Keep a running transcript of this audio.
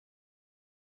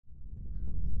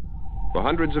For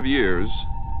hundreds of years,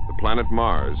 the planet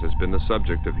Mars has been the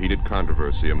subject of heated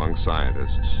controversy among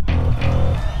scientists.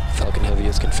 Falcon Heavy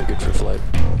is configured for flight.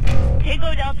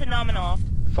 Tango Delta nominal.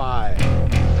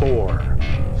 5, 4,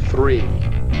 3,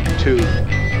 2,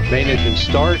 main engine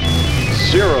start,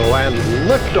 0, and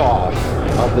liftoff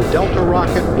of the Delta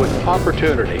rocket with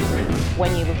Opportunity.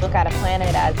 When you look at a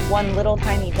planet as one little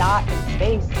tiny dot in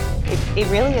space, it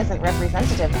really isn't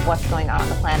representative of what's going on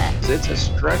the planet. It's a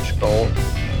stretch goal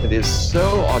that is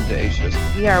so audacious.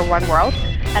 We are one world,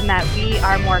 and that we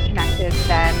are more connected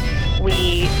than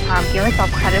we give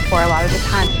ourselves credit for a lot of the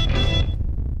time.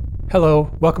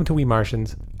 Hello, welcome to We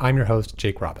Martians. I'm your host,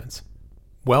 Jake Robbins.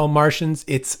 Well, Martians,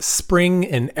 it's spring,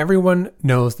 and everyone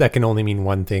knows that can only mean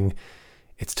one thing.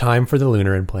 It's time for the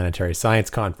Lunar and Planetary Science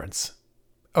Conference.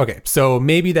 Okay, so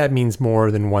maybe that means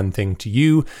more than one thing to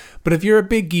you, but if you're a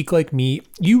big geek like me,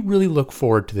 you really look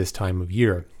forward to this time of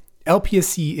year.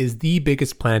 LPSC is the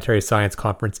biggest planetary science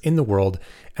conference in the world,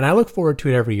 and I look forward to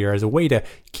it every year as a way to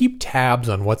keep tabs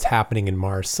on what's happening in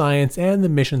Mars science and the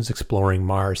missions exploring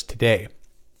Mars today.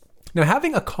 Now,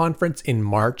 having a conference in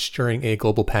March during a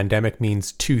global pandemic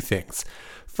means two things.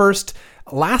 First,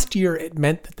 last year it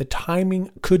meant that the timing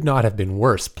could not have been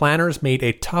worse. Planners made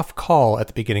a tough call at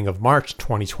the beginning of March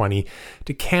 2020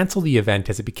 to cancel the event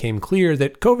as it became clear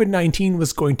that COVID-19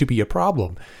 was going to be a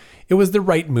problem. It was the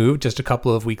right move. Just a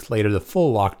couple of weeks later, the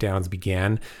full lockdowns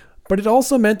began, but it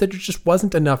also meant that there just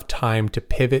wasn't enough time to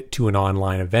pivot to an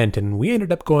online event, and we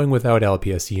ended up going without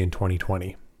LPSC in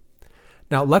 2020.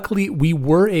 Now, luckily, we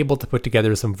were able to put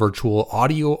together some virtual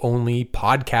audio-only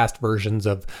podcast versions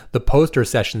of the poster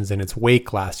sessions in its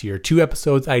wake last year. 2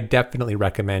 episodes I definitely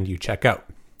recommend you check out.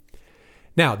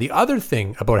 Now, the other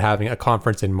thing about having a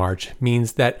conference in March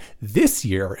means that this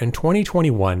year, in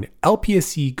 2021,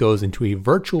 LPSC goes into a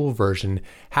virtual version,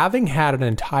 having had an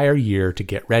entire year to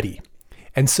get ready.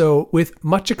 And so, with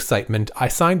much excitement, I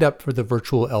signed up for the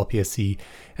virtual LPSC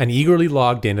and eagerly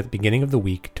logged in at the beginning of the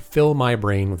week to fill my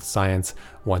brain with science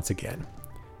once again.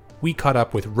 We caught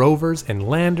up with rovers and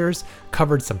landers,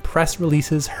 covered some press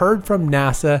releases, heard from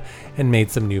NASA, and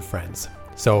made some new friends.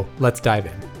 So let's dive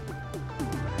in.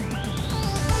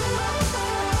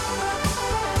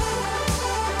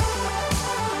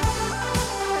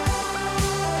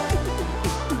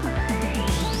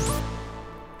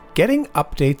 Getting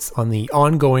updates on the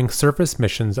ongoing surface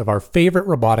missions of our favorite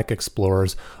robotic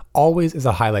explorers always is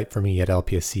a highlight for me at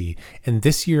LPSC, and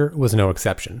this year was no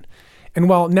exception. And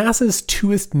while NASA's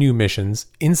 2est new missions,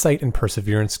 InSight and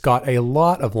Perseverance, got a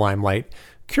lot of limelight,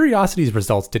 Curiosity's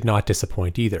results did not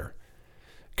disappoint either.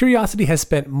 Curiosity has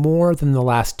spent more than the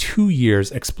last 2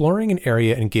 years exploring an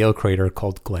area in Gale Crater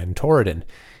called Glen Torridon.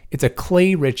 It's a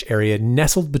clay-rich area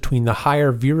nestled between the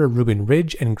higher Vera Rubin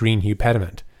Ridge and Greenhue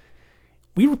Pediment.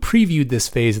 We previewed this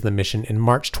phase of the mission in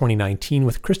March 2019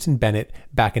 with Kristen Bennett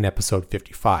back in episode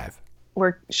 55.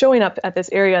 We're showing up at this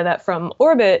area that from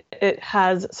orbit, it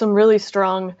has some really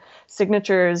strong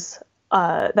signatures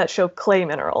that show clay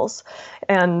minerals.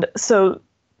 And so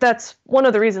that's one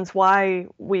of the reasons why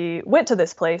we went to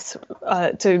this place,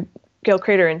 to Gale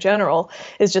Crater in general,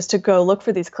 is just to go look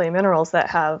for these clay minerals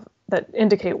that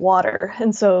indicate water.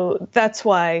 And so that's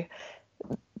why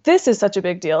this is such a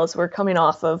big deal, as we're coming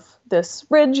off of this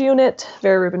ridge unit,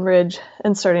 Vera Rubin Ridge,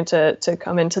 and starting to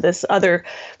come into this other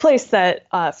place that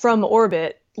from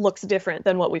orbit looks different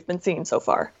than what we've been seeing so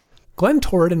far. Glen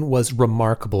Torridon was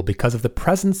remarkable because of the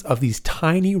presence of these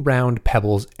tiny round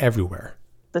pebbles everywhere.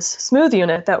 This smooth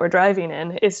unit that we're driving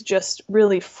in is just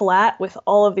really flat with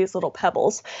all of these little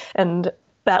pebbles, and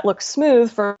that looks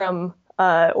smooth from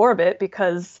orbit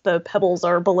because the pebbles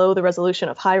are below the resolution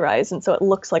of HiRISE, and so it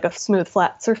looks like a smooth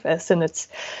flat surface, and it's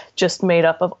just made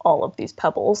up of all of these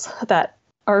pebbles that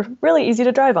are really easy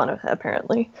to drive on,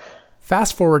 apparently.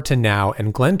 Fast forward to now,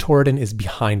 and Glen Torridon is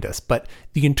behind us, but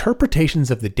the interpretations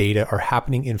of the data are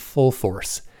happening in full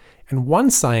force, and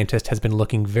one scientist has been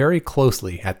looking very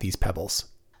closely at these pebbles.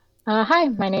 Hi,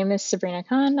 my name is Sabrina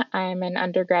Khan. I'm an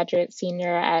undergraduate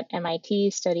senior at MIT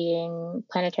studying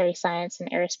planetary science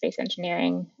and aerospace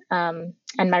engineering. And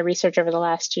my research over the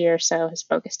last year or so has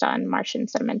focused on Martian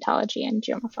sedimentology and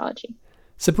geomorphology.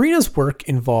 Sabrina's work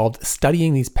involved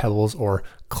studying these pebbles, or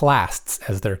clasts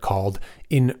as they're called,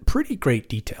 in pretty great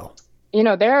detail. You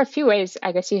know, there are a few ways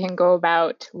I guess you can go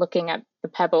about looking at the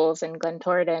pebbles in Glen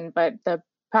Torridon, but the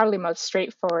probably most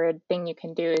straightforward thing you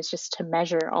can do is just to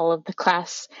measure all of the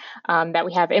clasts that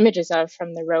we have images of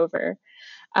from the rover.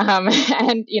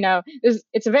 And, you know,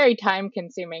 it's a very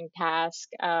time-consuming task.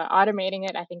 Automating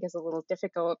it, I think, is a little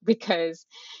difficult because,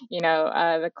 you know,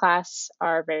 the clasts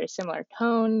are very similar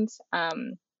tones.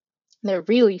 They're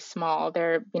really small.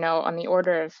 They're, on the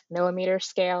order of millimeter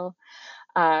scale.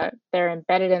 They're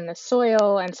embedded in the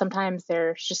soil, and sometimes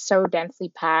they're just so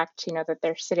densely packed, that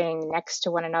they're sitting next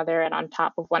to one another and on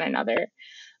top of one another.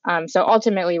 So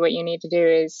ultimately, what you need to do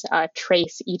is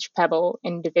trace each pebble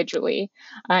individually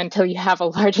until you have a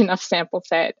large enough sample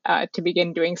set to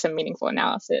begin doing some meaningful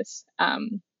analysis.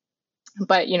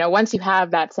 But once you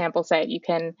have that sample set, you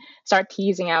can start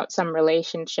teasing out some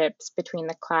relationships between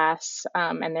the class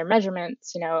and their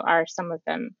measurements. Are some of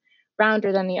them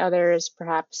rounder than the others?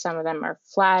 Perhaps some of them are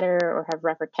flatter or have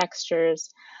rougher textures.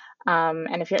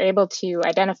 And if you're able to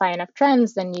identify enough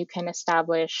trends, then you can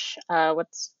establish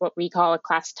what we call a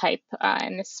class type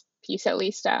in this piece, at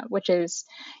least, which is,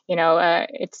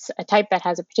 it's a type that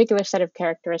has a particular set of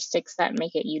characteristics that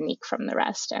make it unique from the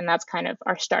rest. And that's kind of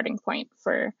our starting point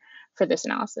for this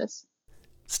analysis.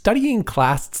 Studying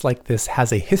clasts like this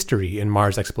has a history in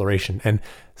Mars exploration, and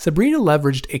Sabrina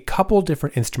leveraged a couple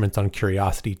different instruments on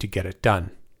Curiosity to get it done.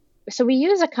 So we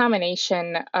use a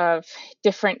combination of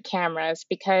different cameras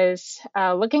because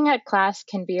looking at class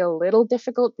can be a little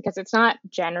difficult because it's not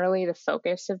generally the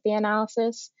focus of the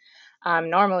analysis.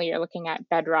 Normally you're looking at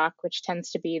bedrock, which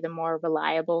tends to be the more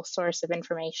reliable source of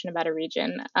information about a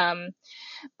region.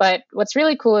 But what's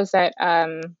really cool is that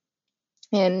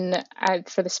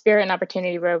for the Spirit and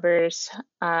Opportunity rovers,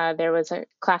 there was a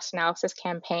class analysis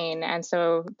campaign. And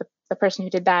so the person who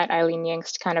did that, Eileen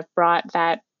Yingst, kind of brought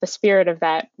the spirit of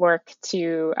that work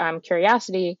to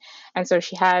Curiosity. And so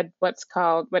she had what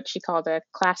she called a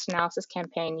class analysis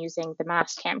campaign using the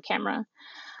Mastcam camera.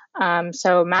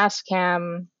 So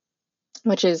Mastcam,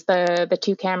 which is the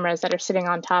two cameras that are sitting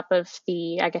on top of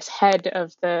the, head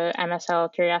of the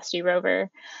MSL Curiosity rover,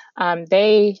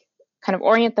 they kind of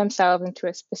orient themselves into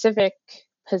a specific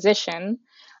position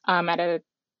at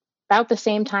about the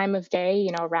same time of day,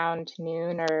 around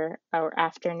noon or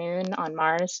afternoon on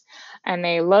Mars. And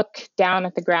they look down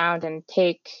at the ground and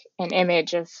take an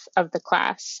image of the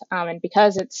class. And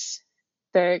because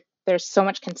there's so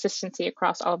much consistency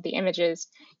across all of the images,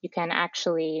 you can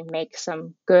actually make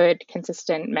some good,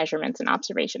 consistent measurements and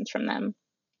observations from them.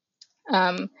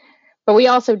 But we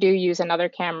also do use another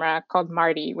camera called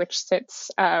MARDI, which sits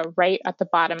right at the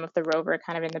bottom of the rover,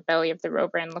 kind of in the belly of the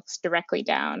rover, and looks directly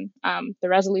down. The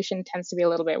resolution tends to be a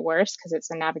little bit worse because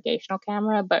it's a navigational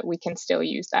camera, but we can still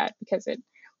use that because it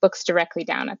looks directly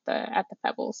down at the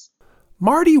pebbles.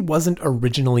 MARDI wasn't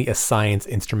originally a science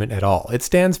instrument at all. It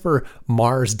stands for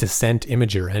Mars Descent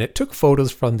Imager, and it took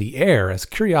photos from the air as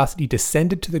Curiosity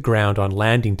descended to the ground on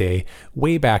landing day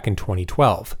way back in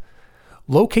 2012.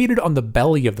 Located on the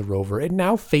belly of the rover, it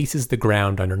now faces the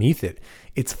ground underneath it.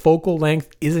 Its focal length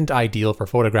isn't ideal for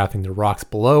photographing the rocks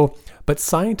below, but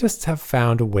scientists have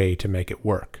found a way to make it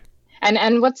work.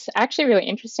 And what's actually really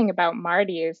interesting about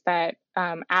MARDI is that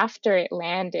after it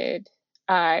landed,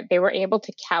 they were able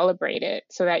to calibrate it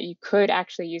so that you could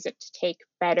actually use it to take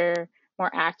better,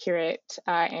 more accurate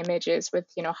images with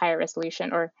higher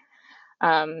resolution, or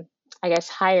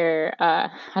higher, I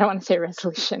don't want to say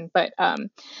resolution, but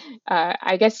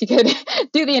I guess you could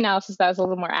do the analysis that was a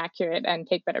little more accurate and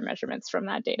take better measurements from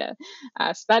that data.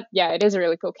 It is a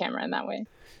really cool camera in that way.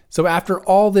 So after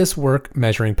all this work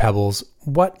measuring pebbles,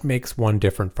 what makes one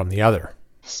different from the other?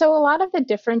 So a lot of the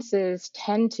differences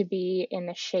tend to be in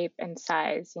the shape and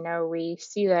size. We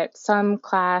see that some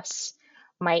class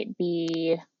might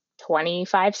be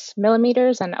 25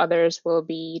 millimeters and others will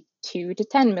be 2 to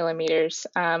 10 millimeters.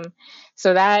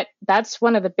 So that's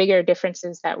one of the bigger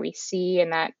differences that we see,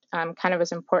 and that kind of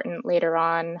was important later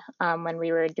on when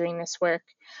we were doing this work.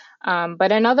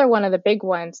 But another one of the big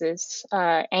ones is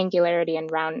angularity and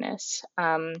roundness.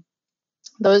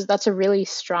 That's a really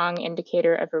strong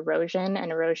indicator of erosion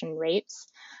and erosion rates.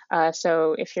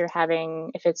 So if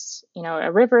it's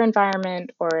a river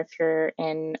environment, or if you're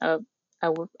in an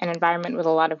environment with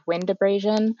a lot of wind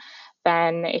abrasion,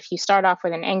 then if you start off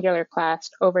with an angular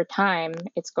class, over time,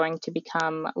 it's going to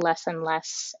become less and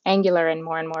less angular and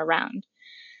more round.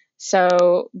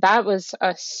 So that was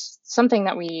something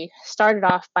that we started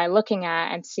off by looking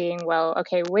at and seeing,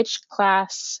 which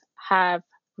class have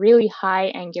really high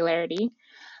angularity,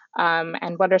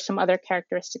 and what are some other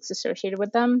characteristics associated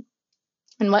with them,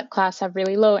 and what class have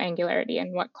really low angularity,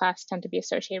 and what class tend to be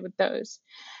associated with those.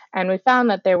 And we found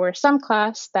that there were some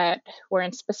class that were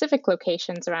in specific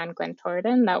locations around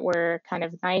Glentordan that were kind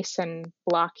of nice and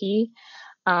blocky,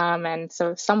 and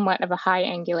so somewhat of a high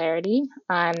angularity,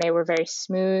 and they were very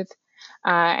smooth,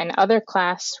 and other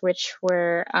class which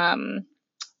were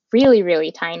really,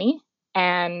 really tiny,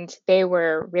 and they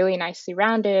were really nicely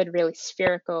rounded, really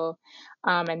spherical,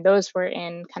 and those were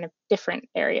in kind of different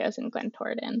areas in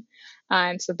Glentordan.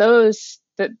 And so those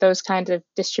those kinds of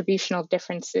distributional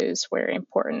differences were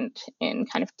important in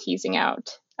kind of teasing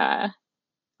out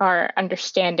our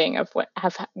understanding of what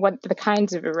the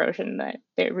kinds of erosion that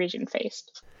the region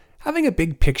faced. Having a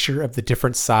big picture of the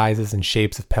different sizes and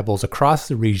shapes of pebbles across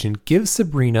the region gives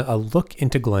Sabrina a look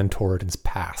into Glen Torridon's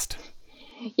past.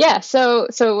 Yeah, so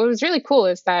what was really cool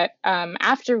is that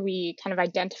after we kind of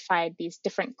identified these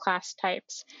different class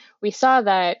types, we saw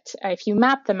that if you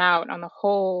map them out on the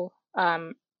whole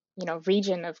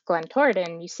region of Glen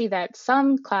Torridon, you see that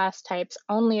some class types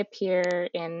only appear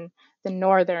in the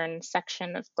northern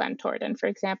section of Glen Torridon, for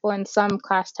example, and some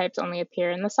class types only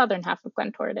appear in the southern half of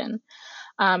Glen Torridon.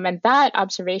 And that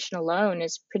observation alone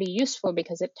is pretty useful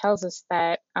because it tells us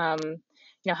that,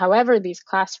 however these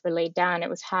classes were laid down, it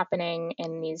was happening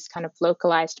in these kind of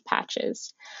localized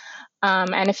patches.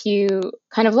 And if you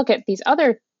kind of look at these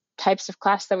other types of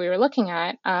class that we were looking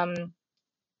at,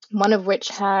 one of which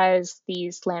has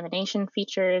these lamination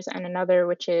features and another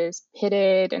which is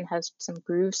pitted and has some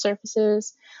groove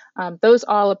surfaces. Those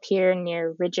all appear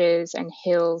near ridges and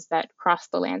hills that cross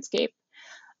the landscape.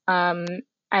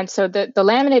 And so the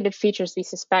laminated features we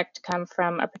suspect come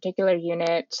from a particular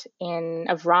unit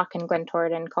of rock in Glen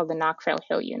Torridon called the Knockvale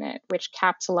Hill unit, which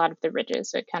caps a lot of the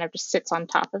ridges. So it kind of just sits on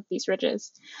top of these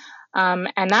ridges.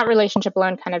 And that relationship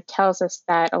alone kind of tells us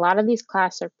that a lot of these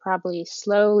clasts are probably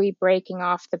slowly breaking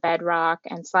off the bedrock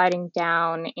and sliding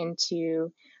down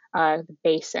into the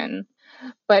basin.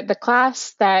 But the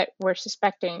class that we're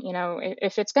suspecting,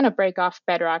 if it's going to break off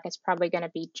bedrock, it's probably going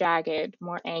to be jagged,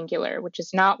 more angular, which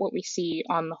is not what we see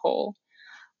on the whole.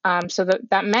 So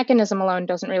that mechanism alone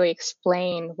doesn't really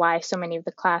explain why so many of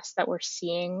the clasts that we're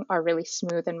seeing are really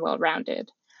smooth and well-rounded.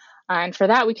 And for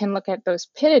that, we can look at those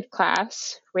pitted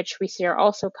clasts, which we see are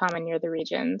also common near the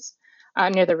ridges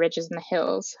and the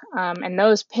hills. And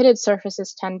those pitted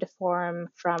surfaces tend to form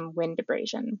from wind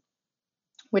abrasion,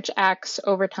 which acts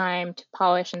over time to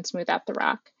polish and smooth out the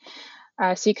rock.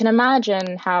 So you can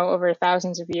imagine how over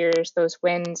thousands of years, those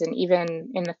winds and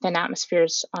even in the thin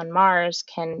atmospheres on Mars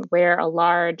can wear a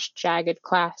large jagged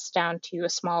clast down to a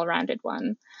small rounded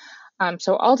one.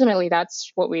 So ultimately,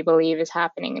 that's what we believe is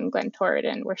happening in Glen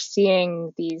Torridon. We're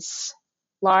seeing these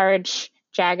large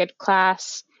jagged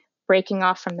clasts breaking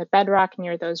off from the bedrock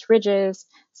near those ridges,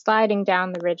 sliding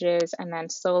down the ridges, and then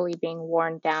slowly being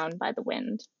worn down by the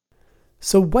wind.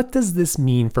 So what does this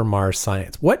mean for Mars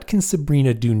science? What can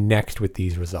Sabrina do next with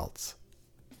these results?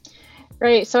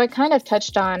 Right, so I kind of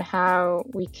touched on how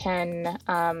we can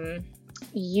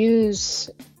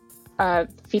use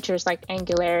features like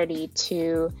angularity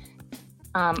to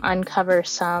uncover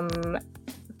some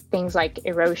things like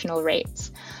erosional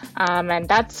rates. And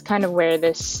that's kind of where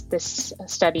this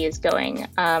study is going.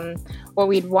 What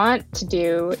we'd want to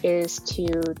do is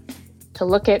to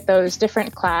look at those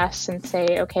different clasts and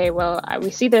say, okay, well,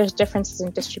 we see there's differences in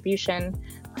distribution.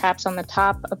 Perhaps on the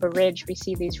top of a ridge, we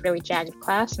see these really jagged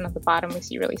clasts, and at the bottom, we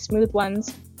see really smooth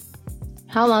ones.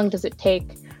 How long does it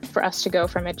take for us to go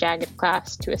from a jagged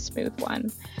clast to a smooth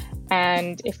one?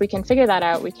 And if we can figure that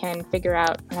out, we can figure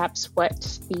out perhaps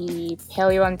what the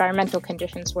paleoenvironmental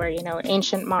conditions were.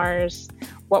 Ancient Mars,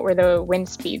 what were the wind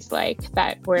speeds like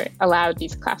that allowed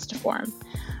these clasts to form?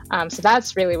 So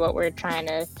that's really what we're trying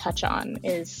to touch on,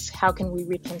 is how can we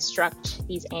reconstruct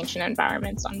these ancient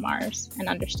environments on Mars and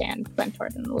understand Glen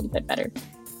Torridon a little bit better.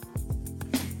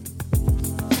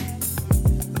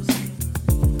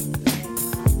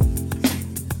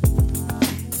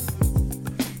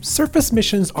 Surface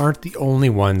missions aren't the only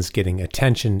ones getting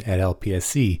attention at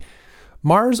LPSC.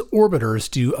 Mars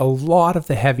orbiters do a lot of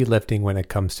the heavy lifting when it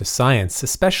comes to science,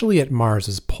 especially at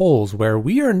Mars's poles, where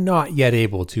we are not yet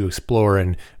able to explore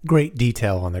in great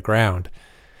detail on the ground.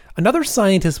 Another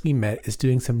scientist we met is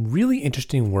doing some really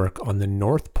interesting work on the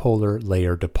North Polar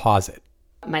Layer deposit.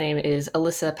 My name is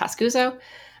Alyssa Pascuzzo,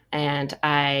 and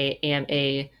I am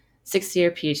a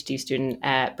sixth-year PhD student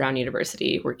at Brown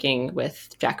University working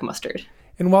with Jack Mustard.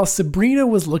 And while Sabrina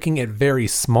was looking at very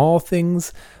small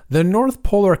things, the North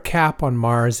Polar Cap on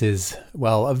Mars is,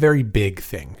 well, a very big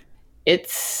thing.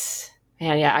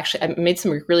 Actually, I made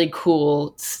some really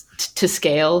cool to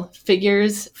scale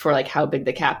figures for like how big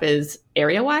the cap is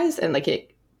area-wise, and like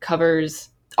it covers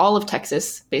all of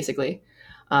Texas, basically,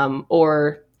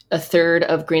 or a third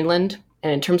of Greenland.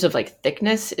 And in terms of like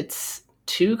thickness, it's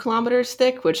 2 kilometers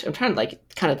thick, which I'm trying to like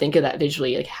kind of think of that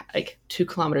visually, like 2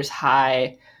 kilometers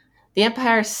high. The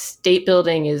Empire State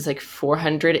Building is like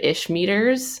 400-ish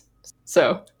meters.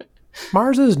 So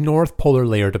Mars's North Polar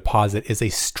Layer deposit is a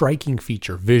striking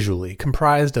feature visually,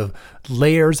 comprised of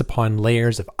layers upon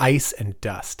layers of ice and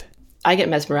dust. I get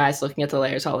mesmerized looking at the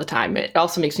layers all the time. It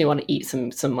also makes me want to eat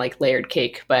some like layered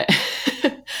cake, but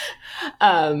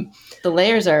The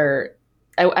layers are,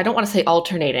 I don't want to say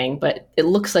alternating, but it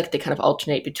looks like they kind of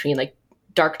alternate between like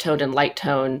dark toned and light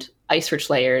toned ice rich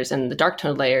layers, and the dark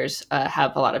toned layers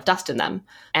have a lot of dust in them.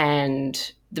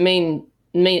 And the main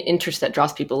interest that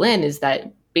draws people in is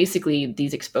that basically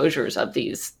these exposures of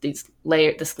this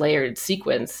layered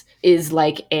sequence is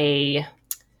like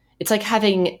it's like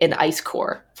having an ice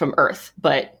core from Earth,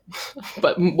 but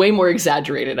way more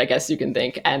exaggerated, I guess you can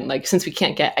think. And like, since we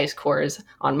can't get ice cores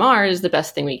on Mars, the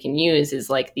best thing we can use is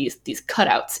like these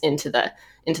cutouts into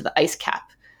the ice cap,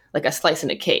 like a slice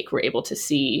in a cake. We're able to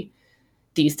see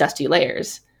these dusty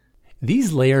layers.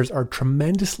 These layers are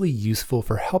tremendously useful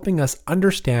for helping us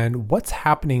understand what's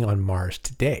happening on Mars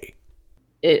today.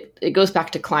 It goes back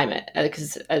to climate,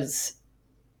 because as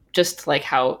just like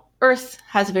how Earth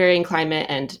has a varying climate,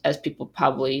 and as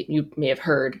you may have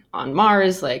heard, on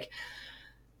Mars, like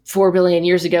 4 billion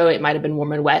years ago, it might have been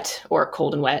warm and wet or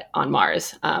cold and wet on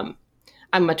Mars. I'm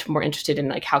much more interested in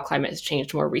like how climate has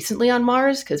changed more recently on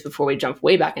Mars, because before we jump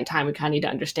way back in time, we kind of need to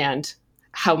understand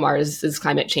how Mars's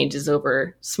climate changes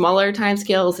over smaller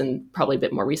timescales and probably a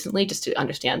bit more recently, just to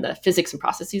understand the physics and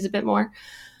processes a bit more.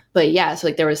 But yeah, so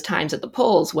like there was times at the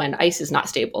poles when ice is not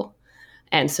stable.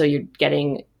 And so you're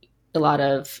getting a lot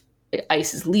of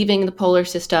ice is leaving the polar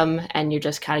system, and you're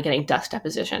just kind of getting dust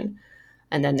deposition.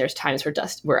 And then there's times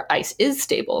where ice is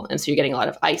stable, and so you're getting a lot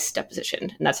of ice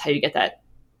deposition. And that's how you get that.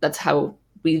 That's how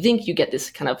we think you get this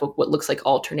kind of what looks like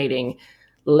alternating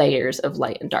layers of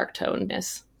light and dark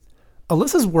tonedness.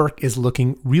 Alyssa's work is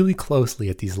looking really closely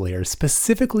at these layers,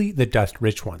 specifically the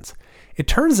dust-rich ones. It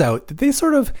turns out that they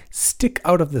sort of stick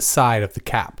out of the side of the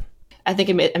cap. I think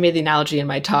I made the analogy in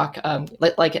my talk,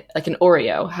 like an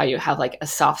Oreo, how you have like a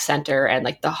soft center and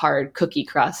like the hard cookie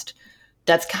crust.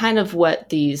 That's kind of what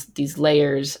these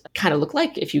layers kind of look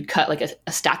like if you cut like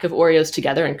a stack of Oreos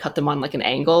together and cut them on like an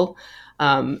angle.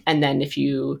 And then if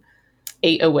you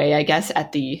ate away, I guess,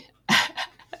 at the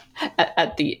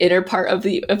at the inner part of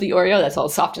the Oreo, that's all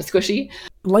soft and squishy.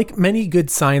 Like many good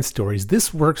science stories,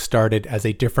 this work started as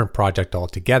a different project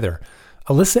altogether.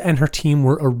 Alyssa and her team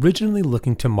were originally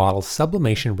looking to model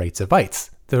sublimation rates of ice,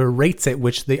 the rates at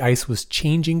which the ice was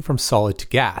changing from solid to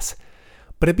gas.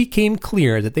 But it became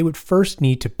clear that they would first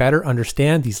need to better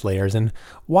understand these layers and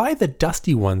why the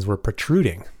dusty ones were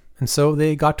protruding. And so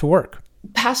they got to work.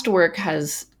 Past work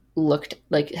has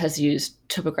used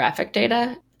topographic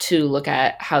data to look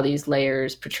at how these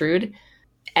layers protrude.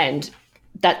 And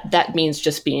that means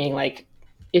just being like,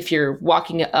 if you're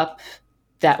walking up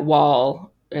that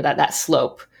wall or that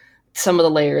slope, some of the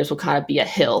layers will kind of be a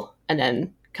hill, and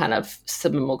then kind of some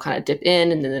of them will kind of dip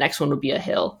in, and then the next one will be a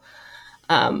hill.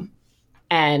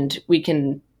 And we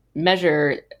can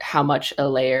measure how much a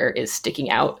layer is sticking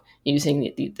out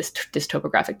using this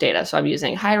topographic data. So I'm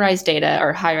using high-res data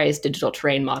or high-res digital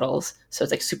terrain models. So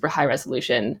it's like super high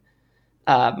resolution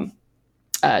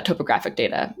topographic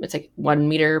data. It's like 1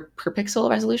 meter per pixel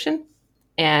resolution.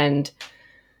 And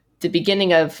the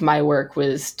beginning of my work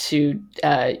was to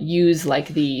use like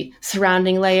the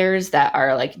surrounding layers that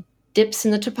are like dips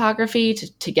in the topography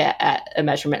to get at a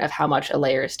measurement of how much a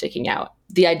layer is sticking out.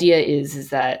 The idea is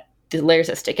that the layers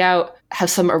that stick out have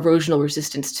some erosional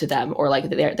resistance to them, or like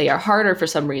they are harder for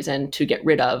some reason to get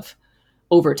rid of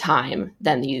over time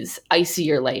than these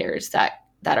icier layers that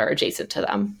are adjacent to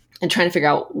them. And trying to figure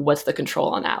out what's the control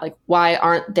on that. Like, why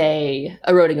aren't they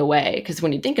eroding away? Because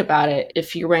when you think about it,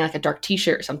 if you're wearing like a dark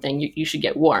t-shirt or something, you should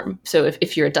get warm. So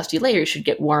if you're a dusty layer, you should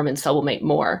get warm and sublimate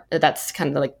more. That's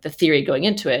kind of like the theory going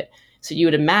into it. So you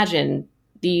would imagine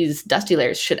these dusty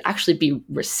layers should actually be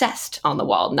recessed on the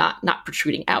wall, not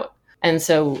protruding out. And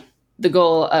so the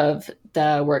goal of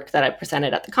the work that I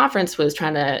presented at the conference was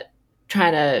trying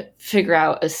to figure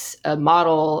out a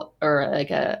model or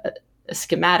like a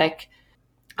schematic,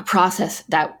 a process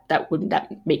that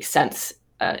makes sense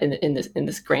in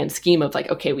this grand scheme of like,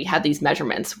 okay, we have these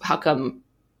measurements. How come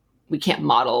we can't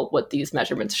model what these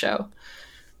measurements show?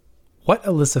 What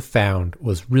Alyssa found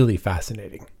was really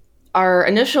fascinating. Our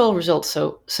initial results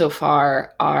so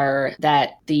far are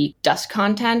that the dust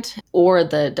content, or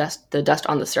the dust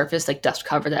on the surface, like dust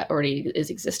cover that already is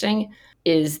existing,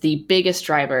 is the biggest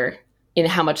driver in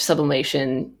how much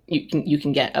sublimation you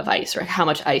can get of ice, or how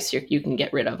much ice you can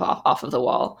get rid of off of the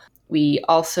wall. We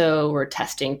also were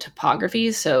testing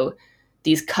topography. So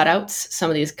these cutouts, some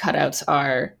of these cutouts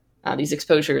are, these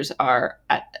exposures are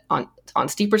on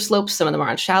steeper slopes. Some of them are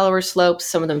on shallower slopes.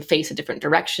 Some of them face a different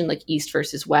direction, like east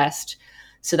versus west.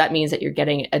 So that means that you're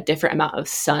getting a different amount of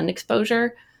sun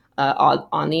exposure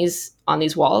on these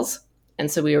walls.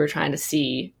 And so we were trying to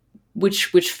see which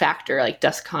factor, like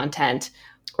dust content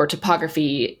or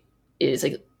topography,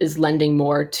 is lending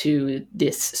more to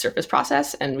this surface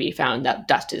process, and we found that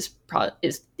dust is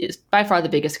by far the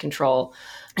biggest control.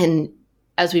 And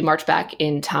as we march back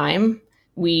in time,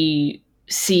 we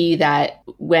see that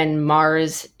when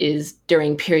Mars is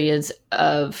during periods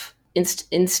of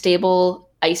unstable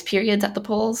ice periods at the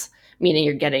poles, meaning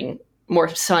you're getting more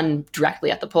sun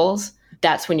directly at the poles,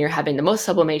 that's when you're having the most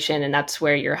sublimation, and that's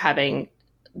where you're having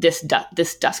this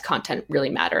dust content really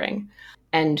mattering.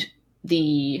 And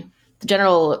the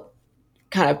general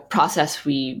kind of process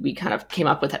we kind of came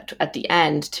up with at the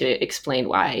end to explain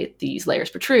why these layers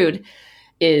protrude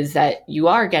is that you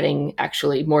are getting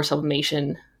actually more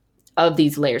sublimation of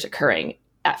these layers occurring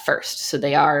at first. So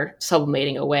they are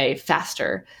sublimating away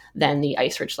faster than the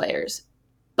ice-rich layers.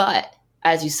 But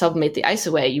as you sublimate the ice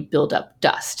away, you build up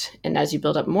dust. And as you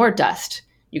build up more dust,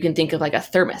 you can think of like a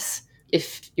thermos.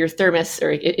 If your thermos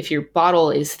or if your bottle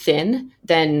is thin,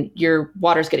 then your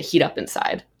water's going to heat up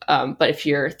inside. But if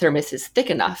your thermos is thick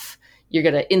enough, you're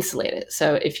going to insulate it.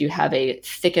 So if you have a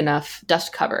thick enough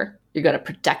dust cover, you're going to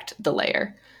protect the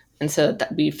layer. And so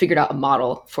we figured out a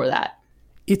model for that.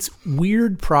 It's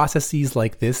weird processes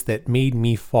like this that made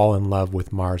me fall in love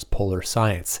with Mars polar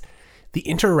science. The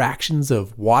interactions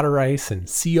of water ice and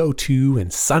CO2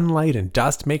 and sunlight and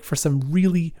dust make for some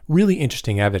really, really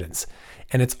interesting evidence.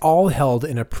 And it's all held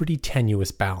in a pretty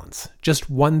tenuous balance. Just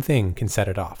one thing can set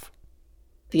it off.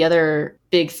 The other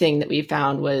big thing that we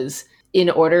found was in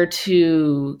order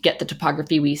to get the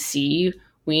topography we see,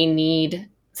 we need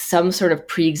some sort of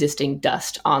pre-existing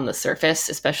dust on the surface,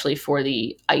 especially for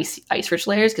the ice-rich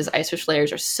layers, because ice-rich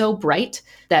layers are so bright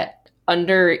that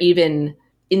under even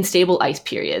unstable ice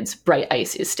periods, bright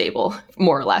ice is stable,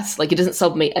 more or less. Like it doesn't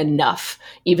sublimate enough,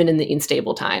 even in the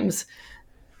unstable times.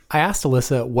 I asked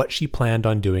Alyssa what she planned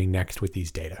on doing next with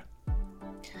these data.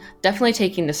 Definitely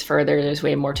taking this further. There's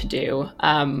way more to do.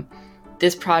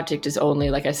 This project is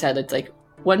only, like I said, it's like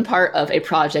one part of a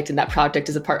project, and that project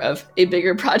is a part of a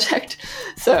bigger project.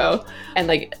 So, and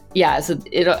like, yeah, so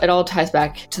it all ties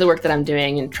back to the work that I'm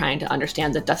doing and trying to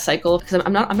understand the dust cycle, because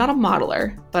I'm not a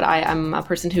modeler, but I'm a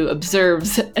person who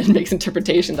observes and makes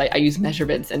interpretations. I use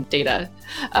measurements and data,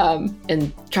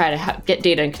 and try to get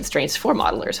data and constraints for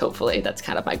modelers. Hopefully, that's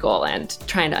kind of my goal, and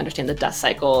trying to understand the dust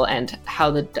cycle and how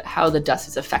the dust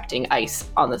is affecting ice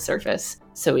on the surface,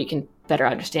 so we can better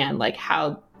understand like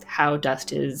how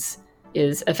dust is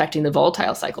affecting the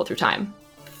volatile cycle through time.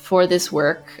 For this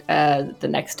work, the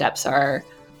next steps are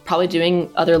probably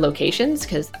doing other locations,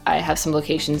 because I have some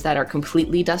locations that are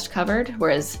completely dust covered,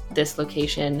 whereas this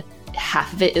location,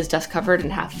 half of it is dust covered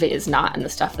and half of it is not. And the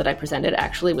stuff that I presented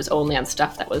actually was only on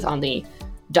stuff that was on the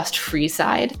dust-free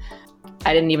side.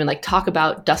 I didn't even like talk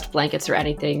about dust blankets or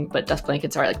anything, but dust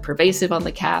blankets are like pervasive on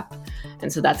the cap.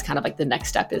 And so that's kind of like the next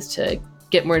step, is to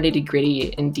get more nitty gritty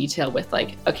in detail with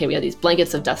like, okay, we have these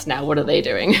blankets of dust now, what are they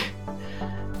doing?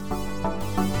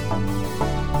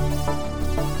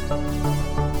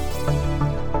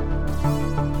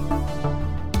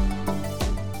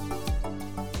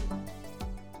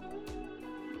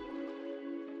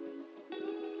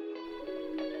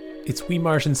 It's We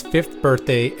Martians' 5th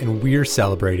birthday, and we're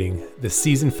celebrating. The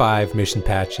Season 5 mission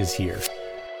patch is here.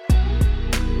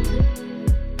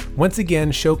 Once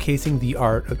again, showcasing the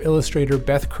art of illustrator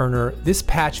Beth Kerner, this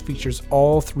patch features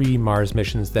all 3 Mars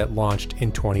missions that launched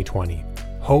in 2020: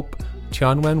 Hope,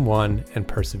 Tianwen-1, and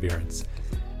Perseverance.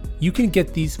 You can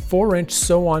get these 4-inch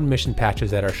sew-on mission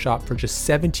patches at our shop for just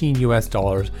 $17 US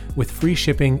with free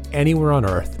shipping anywhere on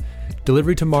Earth.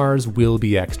 Delivery to Mars will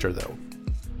be extra though.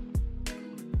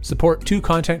 Support 2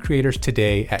 content creators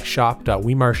today at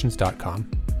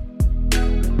shop.wemartians.com.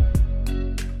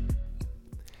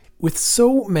 With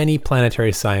so many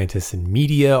planetary scientists and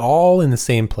media all in the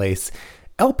same place,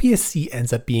 LPSC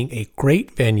ends up being a great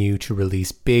venue to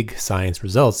release big science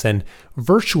results, and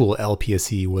virtual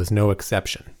LPSC was no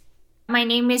exception. My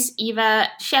name is Eva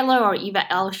Scheller, or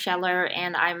Eva L. Scheller,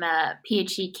 and I'm a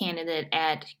PhD candidate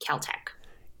at Caltech.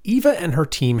 Eva and her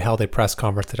team held a press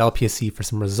conference at LPSC for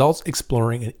some results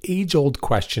exploring an age-old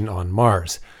question on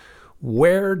Mars.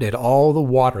 Where did all the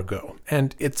water go?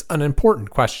 And it's an important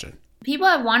question. People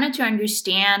have wanted to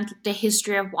understand the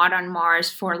history of water on Mars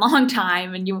for a long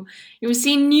time, and you've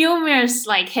seen numerous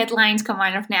like headlines come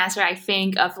out of NASA, I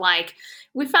think, of like,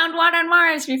 we found water on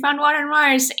Mars,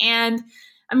 and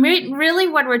really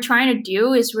what we're trying to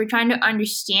do is we're trying to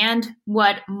understand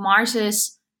what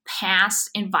Mars's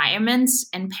past environments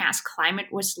and past climate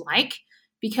was like,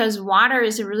 because water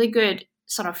is a really good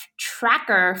sort of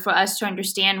tracker for us to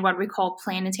understand what we call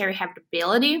planetary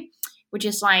habitability, which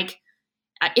is like,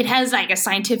 it has like a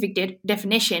scientific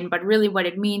definition, but really what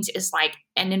it means is like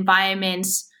an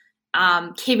environment's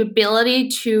capability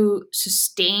to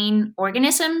sustain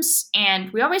organisms.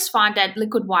 And we always found that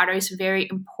liquid water is a very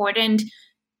important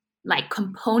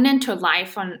component to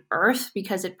life on Earth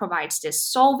because it provides this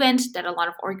solvent that a lot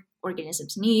of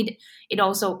organisms need. It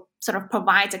also sort of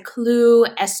provides a clue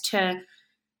as to,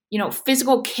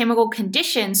 physical chemical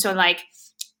conditions, so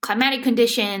climatic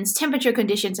conditions, temperature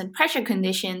conditions, and pressure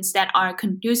conditions that are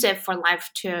conducive for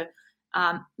life to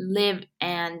live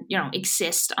and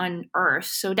exist on Earth.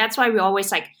 So that's why we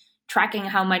always tracking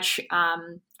how much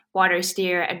water is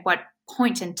there at what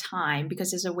point in time,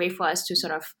 because there's a way for us to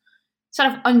sort of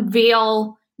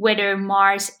unveil whether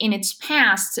Mars in its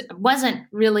past wasn't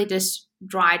really this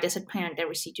dry desert planet that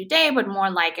we see today, but more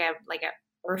like a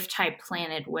Earth-type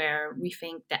planet where we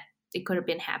think that it could have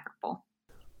been habitable.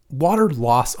 Water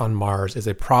loss on Mars is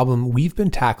a problem we've been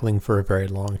tackling for a very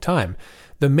long time.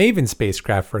 The MAVEN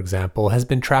spacecraft, for example, has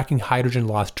been tracking hydrogen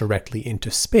loss directly into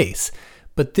space,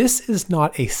 but this is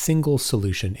not a single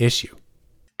solution issue.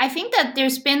 I think that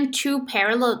there's been 2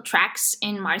 parallel tracks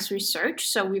in Mars research.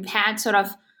 So we've had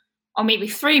or maybe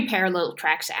 3 parallel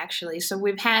tracks actually. So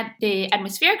we've had the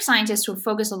atmospheric scientists who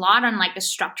focus a lot on the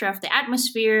structure of the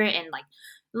atmosphere and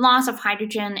loss of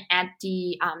hydrogen at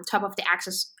the top of the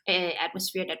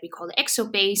atmosphere that we call the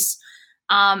exobase.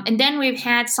 And then we've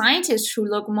had scientists who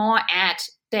look more at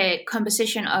the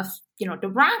composition of the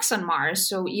rocks on Mars,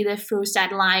 so either through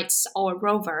satellites or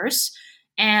rovers.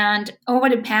 And over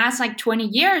the past 20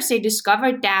 years, they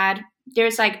discovered that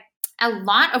there's a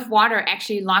lot of water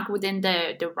actually locked within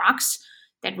the rocks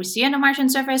that we see on the Martian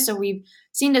surface. So we've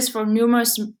seen this for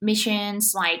numerous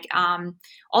missions,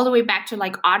 all the way back to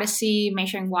Odyssey,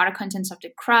 measuring water contents of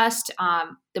the crust,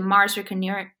 the Mars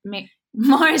Reconnaissance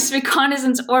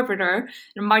Orbiter,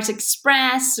 the Mars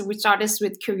Express. We saw this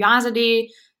with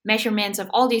Curiosity, measurements of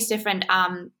all these different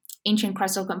ancient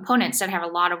crustal components that have a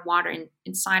lot of water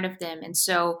inside of them. And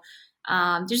so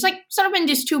there's sort of been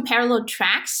these 2 parallel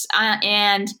tracks.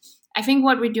 And I think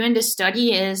what we do in this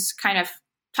study is kind of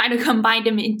try to combine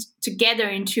them together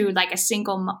into a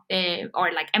single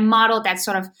or a model that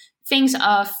sort of thinks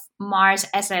of Mars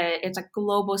as a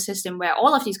global system where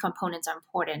all of these components are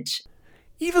important.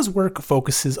 Eva's work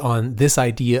focuses on this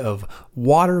idea of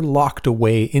water locked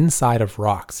away inside of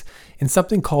rocks in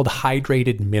something called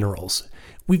hydrated minerals.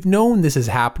 We've known this is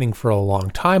happening for a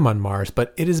long time on Mars,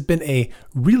 but it has been a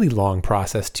really long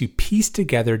process to piece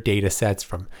together data sets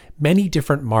from many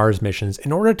different Mars missions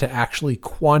in order to actually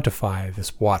quantify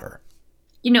this water.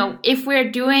 If we're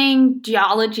doing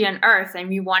geology on Earth and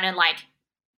we want to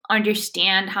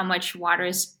understand how much water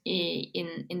is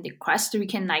in the crust, we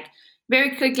can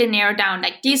very quickly narrow down,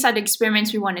 these are the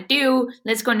experiments we want to do.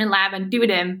 Let's go in the lab and do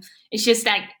them. It's just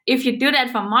if you do that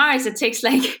for Mars, it takes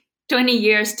 20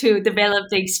 years to develop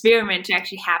the experiment to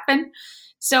actually happen.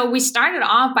 So we started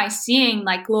off by seeing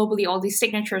globally all these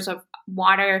signatures of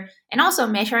water and also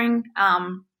measuring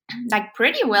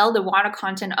pretty well the water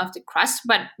content of the crust.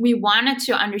 But we wanted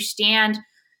to understand,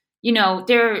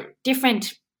 there are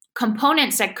different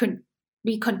components that could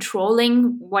be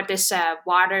controlling what this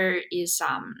water is,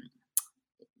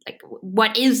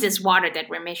 what is this water that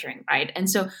we're measuring, right? And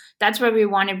so that's where we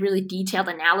wanted really detailed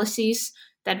analyses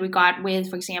that we got with,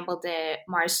 for example, the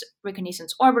Mars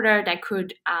Reconnaissance Orbiter that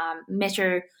could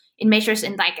measures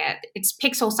in its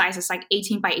pixel size is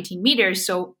 18 by 18 meters.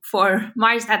 So for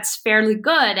Mars, that's fairly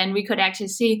good. And we could actually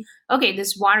see, okay,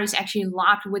 this water is actually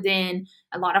locked within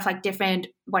a lot of different,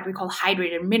 what we call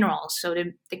hydrated minerals. So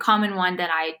the common one that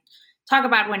I talk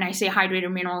about when I say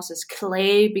hydrated minerals is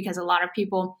clay, because a lot of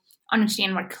people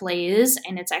understand what clay is,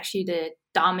 and it's actually the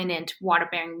dominant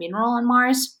water-bearing mineral on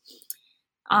Mars.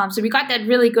 So we got that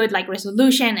really good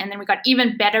resolution, and then we got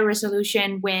even better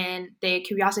resolution when the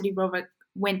Curiosity rover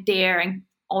went there and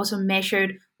also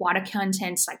measured water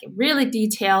contents really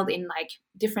detailed in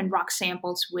different rock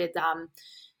samples with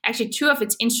actually 2 of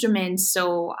its instruments.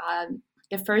 So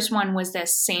the first one was the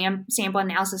sample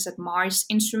analysis at Mars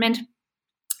instrument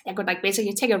that could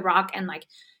basically take a rock and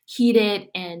heat it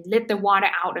and let the water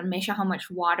out and measure how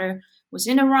much water was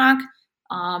in a rock.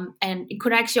 And it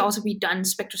could actually also be done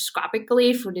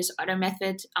spectroscopically through this other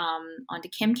method on the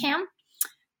ChemCam.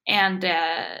 And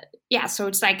so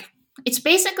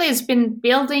it's been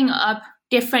building up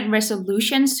different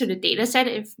resolutions to the data set,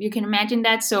 if you can imagine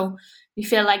that. So we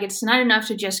feel it's not enough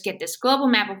to just get this global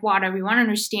map of water. We want to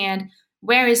understand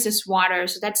where is this water.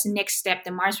 So that's the next step,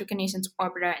 the Mars Reconnaissance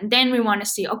Orbiter. And then we want to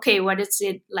see, okay, what is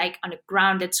it on the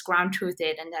ground that's ground truthed?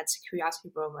 And that's the Curiosity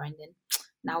rover. And then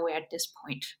now we're at this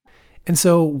point. And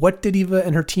so what did Eva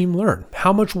and her team learn?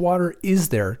 How much water is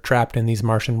there trapped in these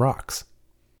Martian rocks?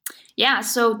 Yeah,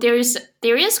 so there is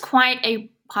quite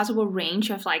a possible range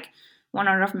of 1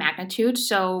 order of magnitude.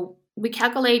 So we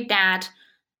calculate that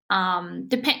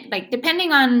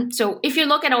depending on, so if you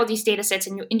look at all these data sets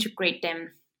and you integrate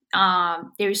them,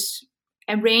 there's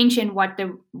a range in what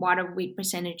the water weight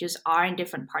percentages are in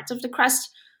different parts of the crust.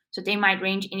 So they might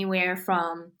range anywhere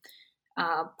from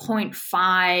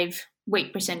 0.5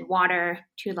 weight percent water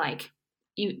to like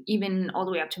even all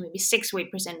the way up to maybe 6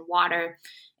 weight percent water.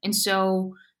 And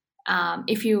so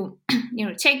if you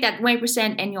take that weight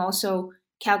percent and you also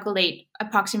calculate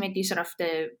approximately sort of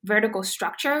the vertical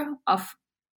structure of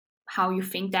how you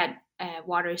think that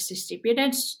water is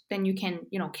distributed, then you can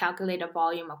calculate a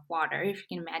volume of water, if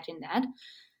you can imagine that.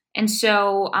 And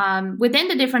so within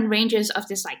the different ranges of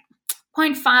this like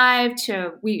 0.5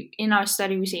 to, in our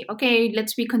study we say, okay,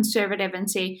 let's be conservative and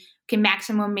say, okay,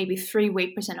 maximum maybe 3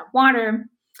 weight percent of water.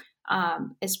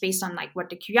 It's based on like what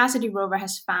the Curiosity rover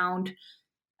has found,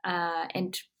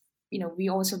 and we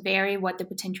also vary what the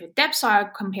potential depths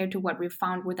are compared to what we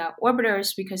found with our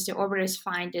orbiters, because the orbiters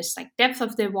find this like depth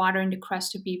of the water in the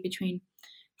crust to be between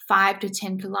 5 to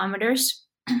 10 kilometers.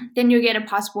 Then you get a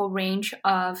possible range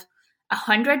of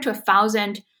 100 to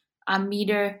 1,000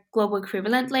 meter global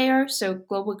equivalent layer. So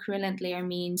global equivalent layer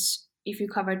means if you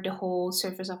covered the whole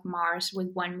surface of Mars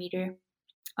with 1 meter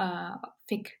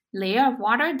thick layer of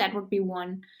water, that would be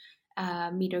 1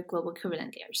 meter global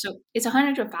equivalent layer. So it's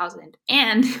 100 to 1,000.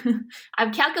 And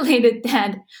I've calculated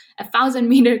that 1,000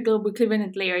 meter global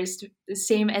equivalent layer is the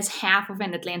same as half of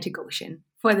an Atlantic Ocean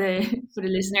for the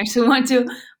listeners who want to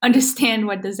understand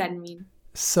what does that mean.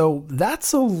 So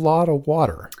that's a lot of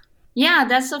water. Yeah,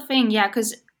 that's the thing. Yeah,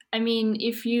 because I mean,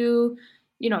 if you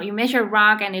measure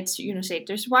rock and it's, say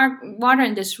there's water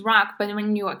in this rock, but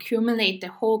when you accumulate the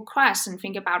whole crust and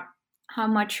think about how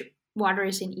much water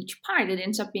is in each part, it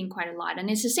ends up being quite a lot. And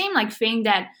it's the same like thing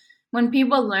that when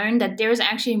people learn that there's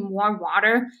actually more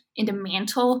water in the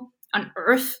mantle on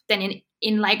Earth than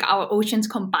in like our oceans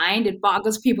combined, it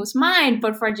boggles people's mind.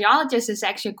 But for geologists, it's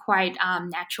actually quite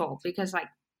natural, because like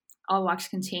all rocks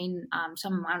contain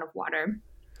some amount of water.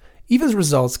 Eva's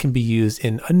results can be used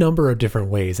in a number of different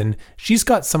ways, and she's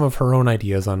got some of her own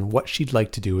ideas on what she'd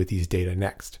like to do with these data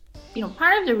next.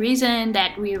 Part of the reason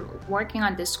that we're working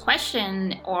on this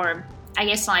question, or I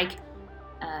guess like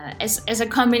as a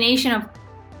combination of,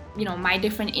 my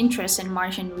different interests in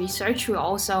Martian research, we're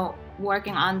also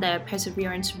working on the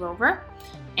Perseverance rover.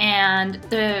 And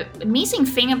the amazing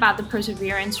thing about the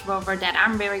Perseverance rover that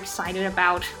I'm very excited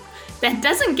about, that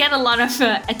doesn't get a lot of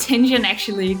attention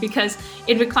actually, because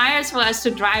it requires for us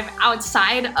to drive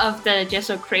outside of the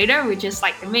Jezero crater, which is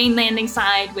like the main landing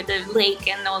site with the lake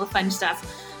and all the fun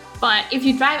stuff. But if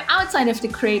you drive outside of the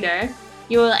crater,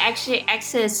 you will actually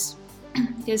access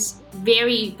this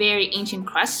very, very ancient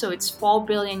crust. So it's 4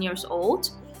 billion years old.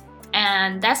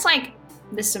 And that's like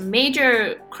this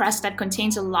major crust that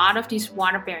contains a lot of these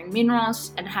water-bearing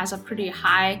minerals and has a pretty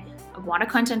high water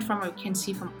content from what you can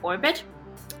see from orbit.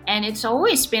 And it's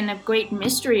always been a great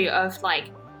mystery of like,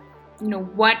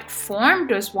 what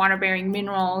formed those water-bearing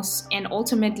minerals. And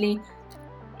ultimately,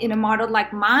 in a model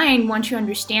like mine, once you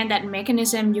understand that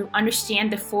mechanism, you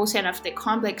understand the full set of the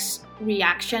complex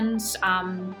reactions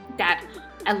that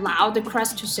allow the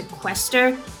crust to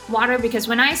sequester water. Because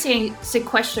when I say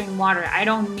sequestering water, I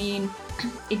don't mean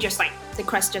it just like the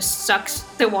crust just sucks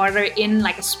the water in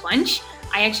like a sponge.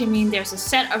 I actually mean there's a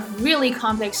set of really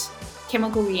complex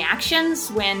chemical reactions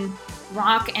when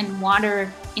rock and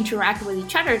water interact with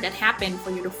each other that happen for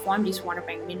you to form these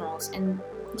water-bearing minerals. And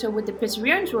so with the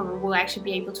Perseverance rover, we'll actually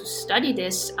be able to study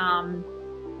this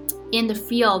in the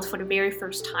field for the very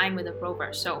first time with a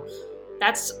rover. So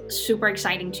that's super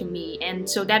exciting to me. And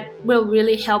so that will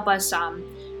really help us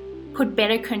put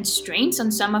better constraints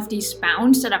on some of these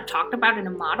bounds that I've talked about in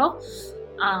the model.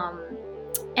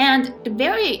 And the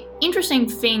very interesting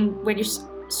thing, which is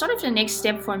sort of the next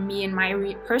step for me in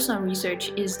my personal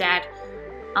research, is that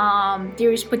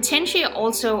there is potentially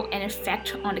also an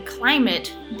effect on the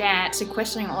climate that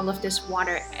sequestering all of this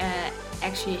water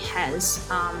actually has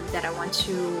that I want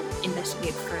to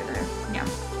investigate further. Yeah.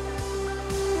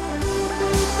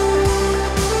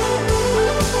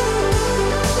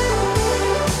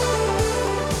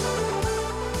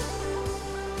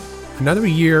 Another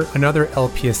year, another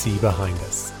LPSC behind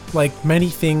us. Like many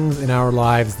things in our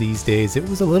lives these days, it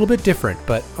was a little bit different,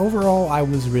 but overall I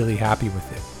was really happy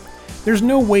with it. There's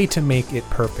no way to make it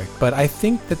perfect, but I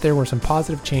think that there were some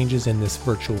positive changes in this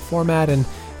virtual format, and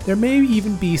there may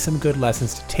even be some good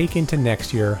lessons to take into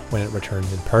next year when it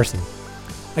returns in person.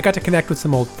 I got to connect with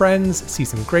some old friends, see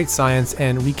some great science,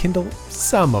 and rekindle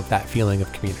some of that feeling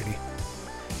of community.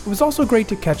 It was also great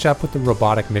to catch up with the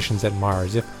robotic missions at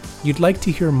Mars. If you'd like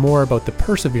to hear more about the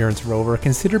Perseverance rover,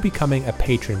 consider becoming a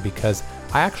patron because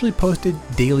I actually posted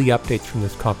daily updates from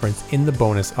this conference in the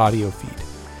bonus audio feed.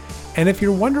 And if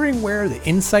you're wondering where the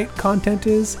Insight content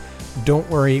is, don't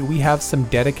worry, we have some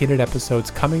dedicated episodes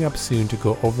coming up soon to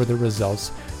go over the results,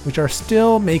 which are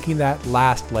still making that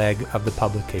last leg of the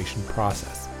publication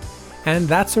process. And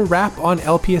that's a wrap on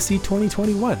LPSC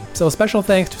 2021. So special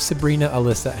thanks to Sabrina,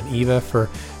 Alyssa, and Eva for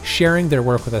sharing their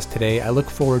work with us today. I look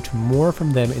forward to more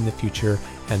from them in the future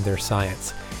and their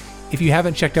science. If you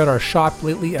haven't checked out our shop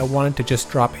lately, I wanted to just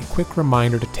drop a quick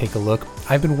reminder to take a look.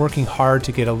 I've been working hard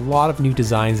to get a lot of new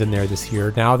designs in there this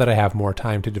year, now that I have more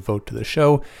time to devote to the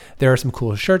show. There are some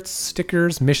cool shirts,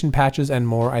 stickers, mission patches, and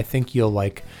more I think you'll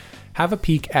like. Have a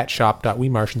peek at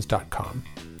shop.wemartians.com.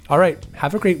 All right,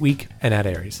 have a great week, and ad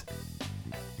Aries.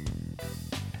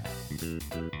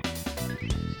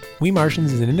 We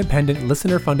Martians is an independent,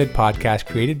 listener-funded podcast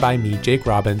created by me, Jake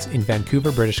Robbins, in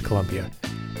Vancouver, British Columbia.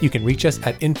 You can reach us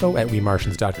at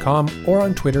info@wemartians.com or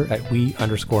on Twitter at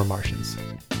we_Martians.